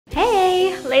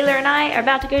Layla and I are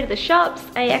about to go to the shops.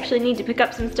 I actually need to pick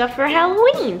up some stuff for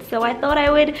Halloween, so I thought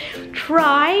I would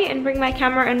try and bring my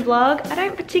camera and vlog. I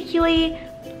don't particularly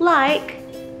like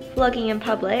vlogging in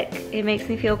public. It makes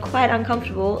me feel quite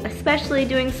uncomfortable, especially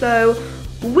doing so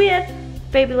with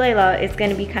baby Layla. It's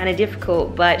gonna be kind of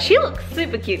difficult, but she looks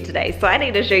super cute today, so I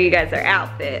need to show you guys her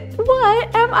outfit.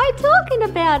 What am I talking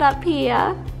about up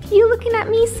here? You looking at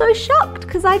me so shocked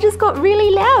because I just got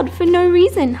really loud for no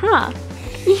reason, huh?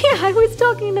 Yeah, I was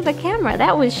talking to the camera.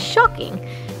 That was shocking.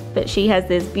 But she has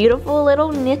this beautiful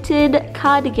little knitted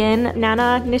cardigan.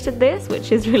 Nana knitted this,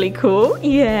 which is really cool.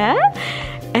 Yeah.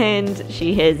 And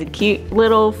she has a cute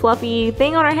little fluffy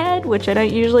thing on her head, which I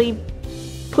don't usually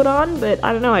put on, but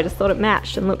I don't know, I just thought it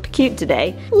matched and looked cute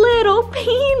today. Little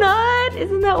Peanut!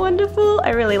 Isn't that wonderful?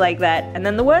 I really like that. And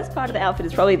then the worst part of the outfit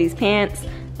is probably these pants.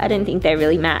 I didn't think they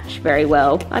really match very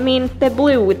well. I mean, they're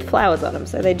blue with flowers on them,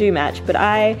 so they do match, but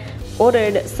I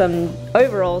ordered some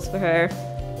overalls for her,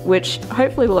 which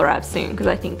hopefully will arrive soon, because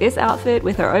I think this outfit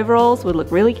with her overalls would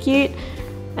look really cute.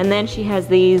 And then she has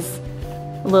these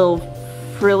little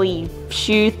frilly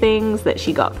shoe things that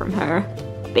she got from her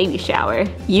baby shower.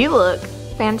 You look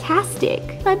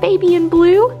fantastic. My baby in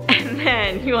blue. And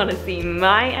then you want to see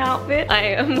my outfit. I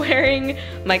am wearing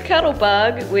my cuddle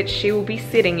bug, which she will be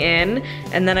sitting in.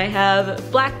 And then I have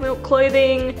black milk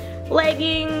clothing,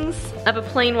 leggings. I have a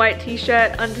plain white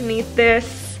t-shirt underneath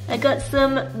this. I got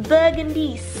some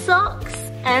burgundy socks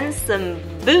and some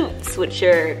boots, which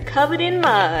are covered in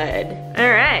mud. All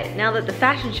right, now that the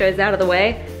fashion show's out of the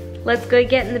way, let's go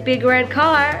get in the big red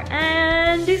car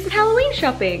and do some Halloween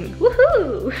shopping.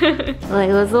 Woohoo!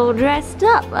 Layla's all dressed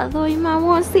up. I thought you might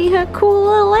want to see her cool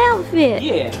little outfit.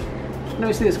 Yeah. Let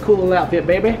me see this cool little outfit,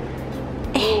 baby.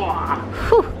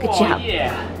 Whew, good job.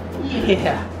 Yeah.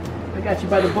 Yeah. I got you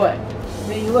by the butt.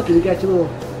 There you look, you got your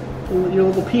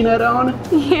little peanut on.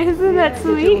 Yeah, isn't that Get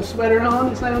sweet? your little sweater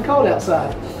on. It's not even cold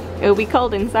outside. It'll be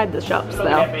cold inside the shops though.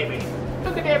 Look at that baby.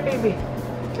 Look at that baby.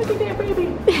 Look at that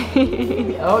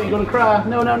baby. Oh, you're gonna cry.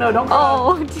 No, no, no, don't cry.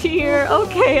 Oh dear.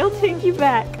 Okay, I'll take you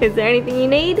back. Is there anything you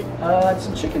need?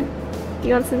 Some chicken.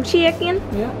 You want some chicken?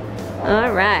 Yeah.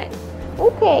 All right.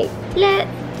 Okay.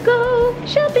 Let's go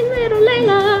shopping, little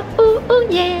Layla. Ooh, ooh,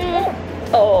 yeah.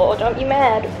 Oh, don't be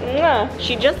mad. Mwah.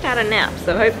 She just had a nap,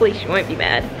 so hopefully she won't be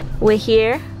mad. We're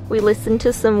here. We listened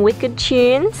to some wicked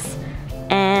tunes,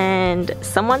 and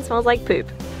someone smells like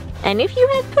poop. And if you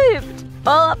had pooped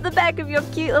all up the back of your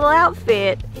cute little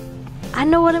outfit, I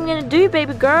know what I'm gonna do,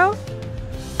 baby girl.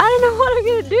 I don't know what I'm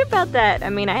gonna do about that. I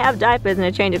mean, I have diapers and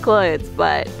a change of clothes,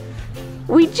 but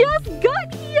we just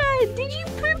got here. Did you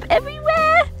poop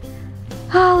everywhere?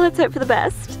 Oh, let's hope for the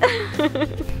best.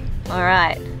 All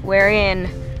right, we're in.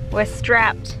 We're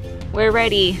strapped. We're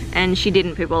ready. And she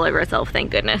didn't poop all over herself,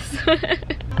 thank goodness.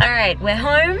 All right, we're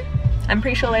home. I'm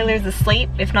pretty sure Layla's asleep.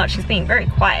 If not, she's being very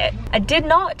quiet. I did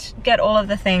not get all of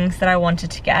the things that I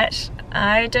wanted to get.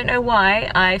 I don't know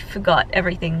why. I forgot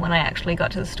everything when I actually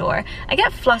got to the store. I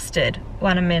get flustered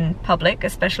when I'm in public,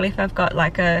 especially if I've got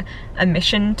like a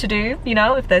mission to do, you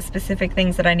know, if there's specific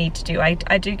things that I need to do. I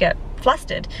do get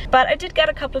flustered. But I did get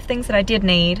a couple of things that I did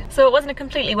need, so it wasn't a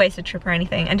completely wasted trip or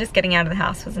anything, and just getting out of the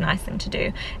house was a nice thing to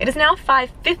do. It is now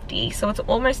 5:50, so it's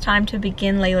almost time to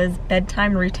begin Layla's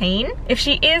bedtime routine. If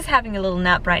she is having a little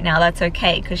nap right now, that's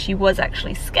okay, because she was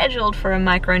actually scheduled for a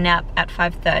micro nap at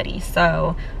 5:30,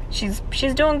 so she's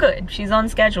doing good. She's on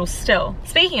schedule still.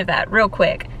 Speaking of that, real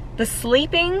quick, the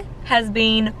sleeping has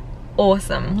been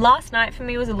awesome. Last night for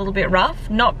me was a little bit rough,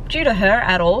 not due to her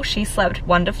at all. She slept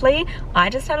wonderfully. I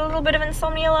just had a little bit of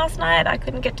insomnia last night. I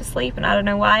couldn't get to sleep and I don't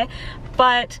know why,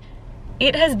 but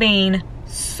it has been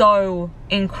so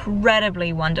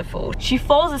incredibly wonderful. She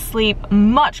falls asleep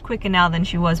much quicker now than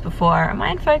she was before. Am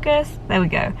I in focus? There we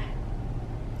go.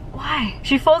 Why?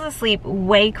 She falls asleep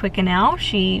way quicker now.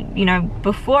 She, you know,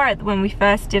 before when we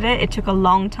first did it, it took a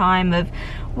long time of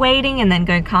waiting and then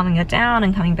calming her down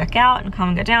and coming back out and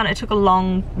calming her down. It took a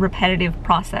long repetitive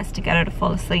process to get her to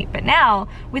fall asleep. But now,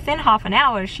 within half an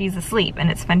hour, she's asleep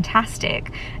and it's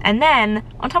fantastic. And then,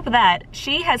 on top of that,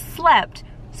 she has slept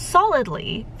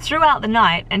solidly throughout the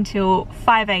night until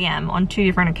 5 a.m. on 2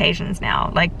 different occasions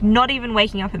now. Like, not even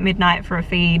waking up at midnight for a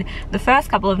feed. The first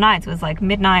couple of nights was like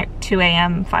midnight, 2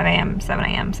 a.m., 5 a.m., 7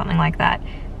 a.m., something like that.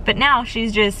 But now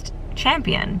she's just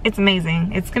champion. It's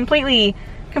amazing. It's completely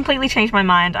changed my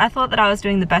mind. I thought that I was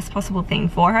doing the best possible thing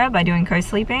for her by doing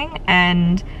co-sleeping,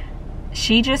 and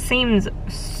she just seems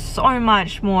so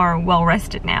much more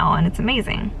well-rested now, and it's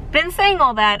amazing. But in saying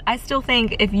all that, I still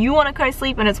think if you want to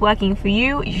co-sleep and it's working for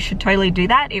you, you should totally do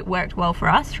that. It worked well for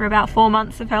us for about 4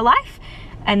 months of her life.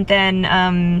 And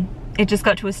then it just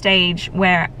got to a stage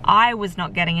where I was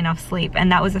not getting enough sleep,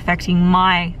 and that was affecting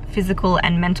my physical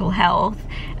and mental health.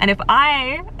 And if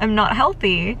I am not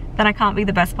healthy, then I can't be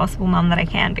the best possible mum that I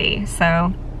can be.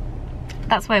 So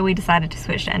that's why we decided to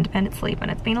switch to independent sleep,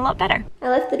 and it's been a lot better. I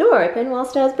left the door open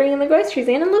whilst I was bringing the groceries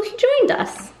in, and look who joined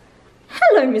us.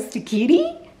 Hello, Mr. Kitty.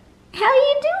 How are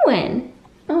you doing?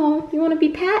 Oh, you want to be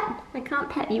pat? I can't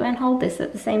pat you and hold this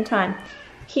at the same time.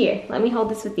 Here, let me hold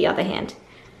this with the other hand.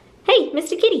 Hey,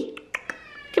 Mr. Kitty.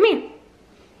 Come here.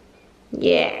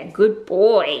 Yeah, good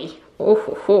boy. Oh,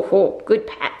 ho, ho, ho. Good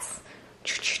pats.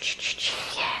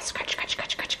 Yeah, scratch, scratch,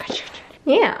 scratch, scratch, scratch.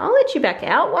 Yeah, I'll let you back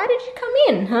out. Why did you come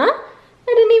in, huh?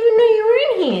 I didn't even know you were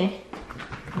in here.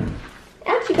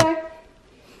 Out you go.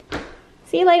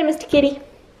 See you later, Mr. Kitty.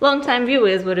 Long-time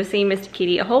viewers would have seen Mr.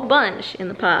 Kitty a whole bunch in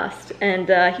the past, and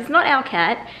he's not our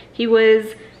cat. He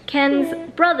was Ken's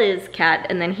brother's cat,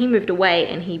 and then he moved away,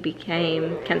 and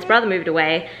Ken's brother moved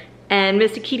away, and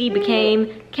Mr. Kitty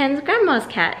became Ken's grandma's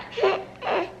cat.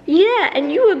 Yeah,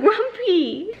 and you were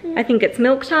grumpy. I think it's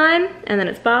milk time, and then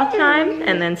it's bath time,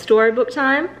 and then storybook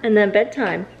time, and then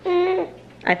bedtime.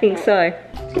 I think so.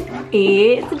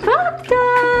 It's bath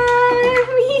time!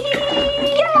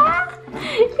 Yeah!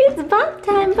 It's bath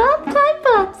time, bath time,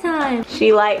 bath time!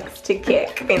 She likes to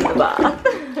kick in the bath.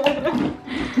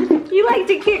 You like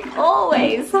to kick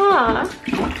always, huh?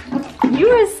 You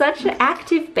are such an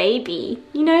active baby.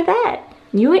 You know that?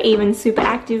 You were even super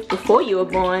active before you were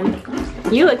born.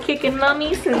 You were kicking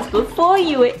mummy since before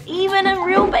you were even a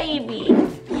real baby.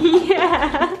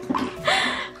 Yeah.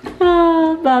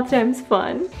 Oh, bath time's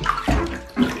fun.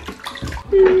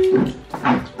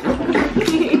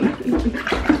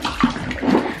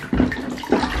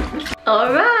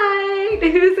 Alright,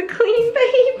 who's a clean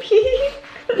baby?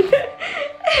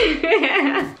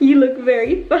 You look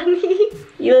very funny.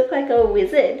 You look like a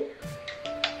wizard.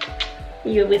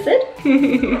 You a wizard?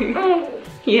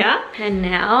 Yeah, and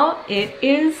now it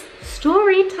is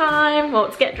story time. Well,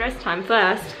 it's get dressed time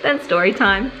first, then story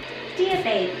time. Dear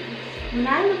baby, when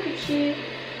I look at you,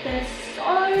 there's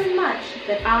so much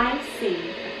that I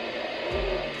see.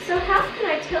 So how can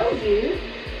I tell you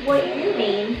what you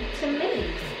mean to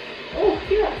me? Oh,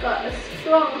 you have got a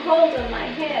strong hold on my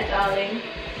hair, darling.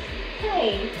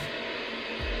 Hey,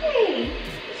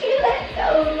 you let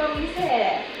go of Mommy's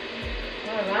hair.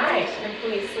 Alright, and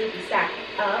pull your sleepy sack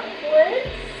upwards.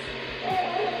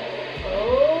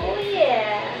 Oh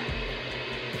yeah.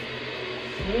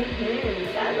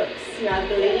 That looks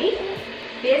snuggly.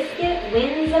 Biscuit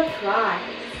wins a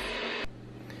prize.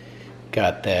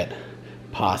 Got that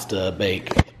pasta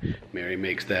bake. Mary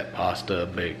makes that pasta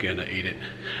bake, and I eat it,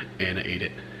 and I eat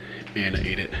it, and I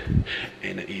eat it,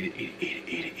 and I eat it,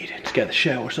 eat it. Just got the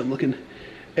shower, so I'm looking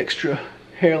extra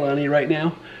hairline-y right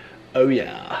now. Oh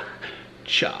yeah.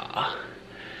 Cha.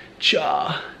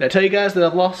 Did I tell you guys that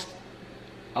I've lost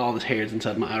all this hair is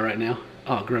inside my eye right now?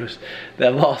 Oh, gross.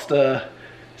 That I've lost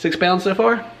 6 pounds so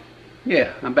far?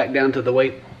 Yeah, I'm back down to the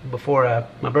weight before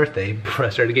my birthday, before I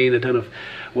started gaining a ton of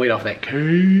weight off that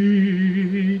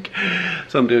cake.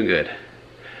 So I'm doing good.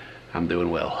 I'm doing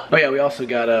well. Oh yeah, we also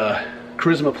got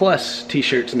Charisma Plus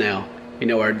t-shirts now. You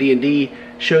know, our D&D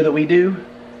show that we do.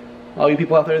 All you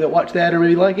people out there that watch that or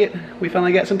maybe like it, we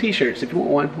finally got some t-shirts. If you want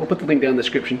one, we'll put the link down in the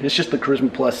description. It's just the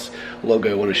Charisma Plus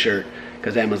logo on a shirt,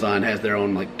 because Amazon has their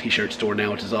own like t-shirt store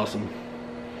now, which is awesome.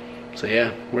 So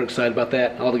yeah, we're excited about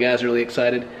that. All the guys are really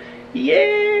excited.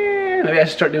 Yeah! Maybe I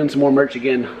should start doing some more merch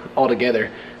again all together.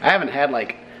 I haven't had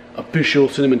like official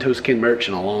CinnamonToastKen merch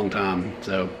in a long time,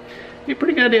 so it'd be a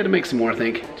pretty good idea to make some more, I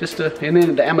think. And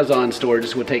then the Amazon store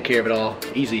just would take care of it all.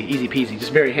 Easy peasy,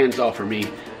 just very hands off for me.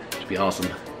 It'd be awesome.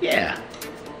 Yeah,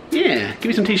 give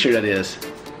me some t-shirt ideas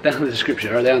down in the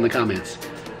description or down in the comments.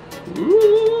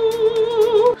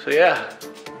 Ooh. So yeah,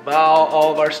 buy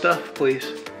all of our stuff,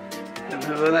 please.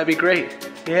 That'd be great.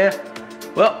 Yeah.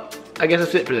 Well, I guess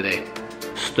that's it for today.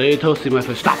 Stay toasty, my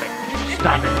friend. Stop it.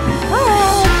 Stop it. Bye.